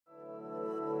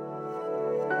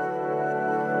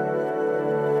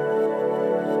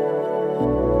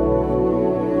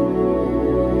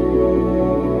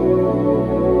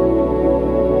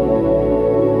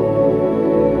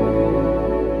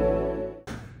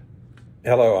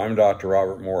Hello, I'm Dr.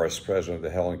 Robert Morris, president of the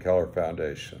Helen Keller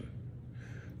Foundation.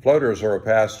 Floaters are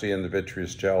opacity in the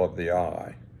vitreous gel of the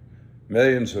eye.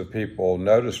 Millions of people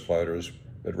notice floaters,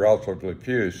 but relatively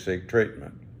few seek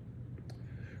treatment.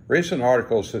 Recent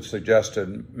articles have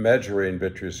suggested measuring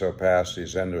vitreous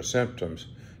opacities and their symptoms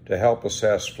to help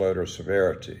assess floater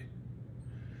severity.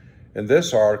 In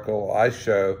this article, I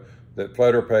show that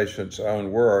floater patients'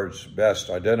 own words best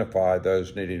identify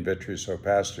those needing vitreous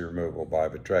opacity removal by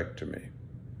vitrectomy.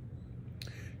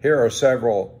 Here are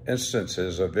several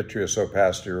instances of vitreous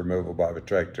opacity removal by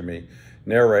vitrectomy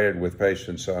narrated with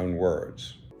patients' own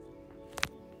words.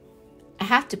 I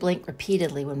have to blink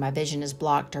repeatedly when my vision is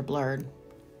blocked or blurred.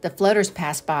 The floaters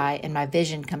pass by and my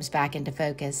vision comes back into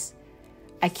focus.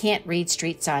 I can't read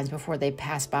street signs before they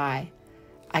pass by.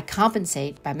 I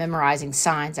compensate by memorizing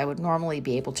signs I would normally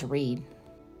be able to read.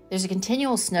 There's a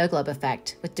continual snow globe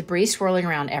effect, with debris swirling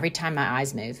around every time my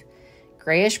eyes move.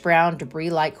 Grayish-brown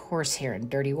debris-like horsehair in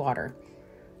dirty water.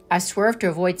 I swerved to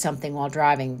avoid something while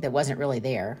driving that wasn't really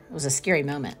there. It was a scary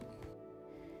moment.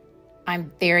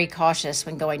 I'm very cautious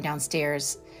when going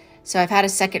downstairs, so I've had a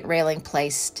second railing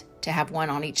placed to have one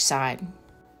on each side.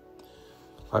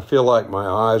 I feel like my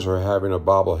eyes are having a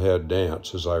bobblehead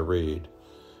dance as I read,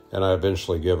 and I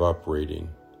eventually give up reading.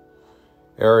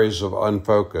 Areas of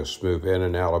unfocus move in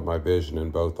and out of my vision in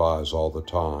both eyes all the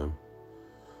time.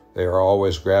 They are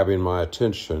always grabbing my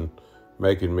attention,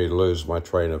 making me lose my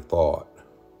train of thought.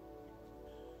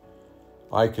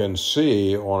 I can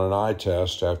see on an eye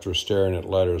test after staring at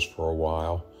letters for a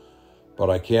while, but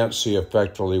I can't see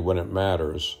effectively when it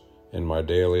matters in my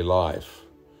daily life.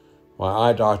 My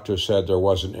eye doctor said there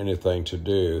wasn't anything to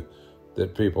do,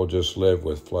 that people just live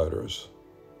with floaters.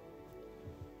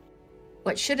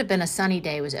 What should have been a sunny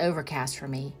day was overcast for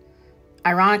me.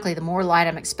 Ironically, the more light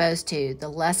I'm exposed to, the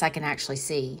less I can actually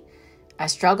see. I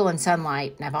struggle in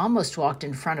sunlight, and I've almost walked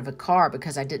in front of a car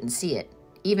because I didn't see it,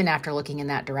 even after looking in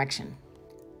that direction.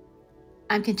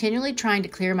 I'm continually trying to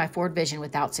clear my forward vision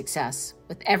without success,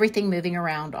 with everything moving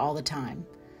around all the time.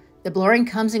 The blurring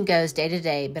comes and goes day to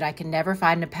day, but I can never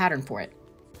find a pattern for it.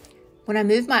 When I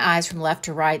move my eyes from left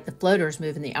to right, the floaters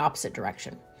move in the opposite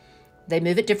direction. They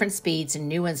move at different speeds, and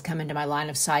new ones come into my line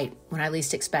of sight when I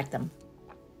least expect them.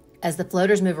 As the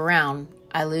floaters move around,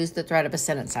 I lose the thread of a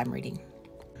sentence I'm reading.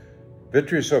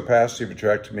 Vitreous opacity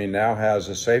vitrectomy now has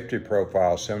a safety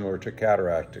profile similar to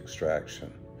cataract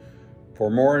extraction. For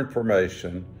more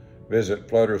information, visit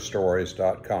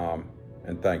floaterstories.com,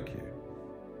 and thank you.